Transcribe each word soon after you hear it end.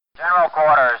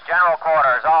General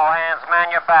quarters, all hands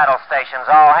man your battle stations,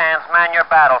 all hands man your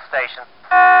battle stations.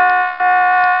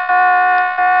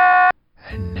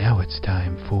 And now it's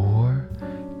time for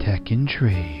Tech and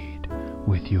Trade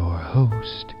with your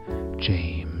host,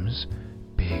 James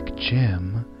Big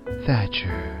Jim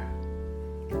Thatcher.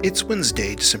 It's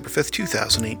Wednesday, December 5th,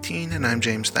 2018, and I'm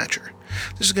James Thatcher.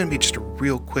 This is going to be just a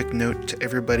real quick note to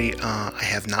everybody. I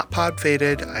have not pod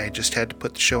faded. I just had to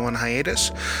put the show on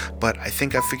hiatus, but I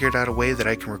think I figured out a way that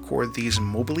I can record these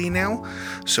mobily now.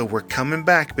 So we're coming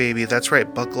back, baby. That's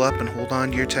right. Buckle up and hold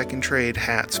on to your Tech and Trade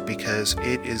hats because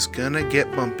it is going to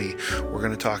get bumpy. We're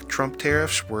going to talk Trump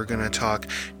tariffs. We're going to talk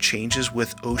changes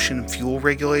with ocean fuel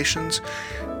regulations.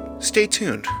 Stay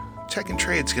tuned. Tech and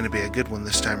Trade's going to be a good one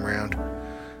this time around.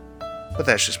 But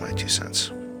that's just my 2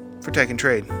 cents. For Tech and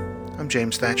Trade, I'm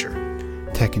James Thatcher.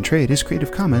 Tech and Trade is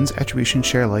Creative Commons Attribution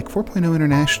Share Alike 4.0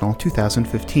 International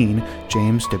 2015,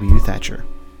 James W. Thatcher.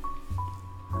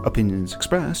 Opinions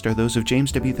expressed are those of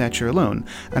James W. Thatcher alone,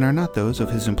 and are not those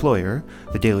of his employer,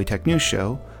 the Daily Tech News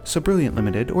Show, Subrilliant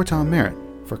Limited, or Tom Merritt.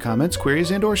 For comments,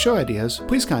 queries, and or show ideas,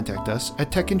 please contact us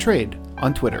at Tech and Trade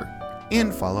on Twitter.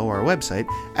 And follow our website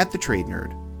at The Trade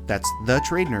Nerd. That's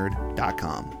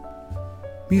thetradenerd.com.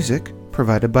 Music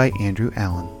provided by Andrew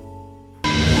Allen.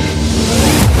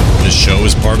 This show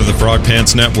is part of the Frog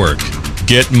Pants Network.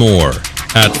 Get more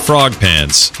at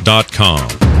frogpants.com.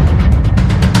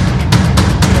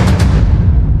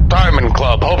 Diamond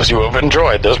Club hopes you have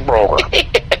enjoyed this program.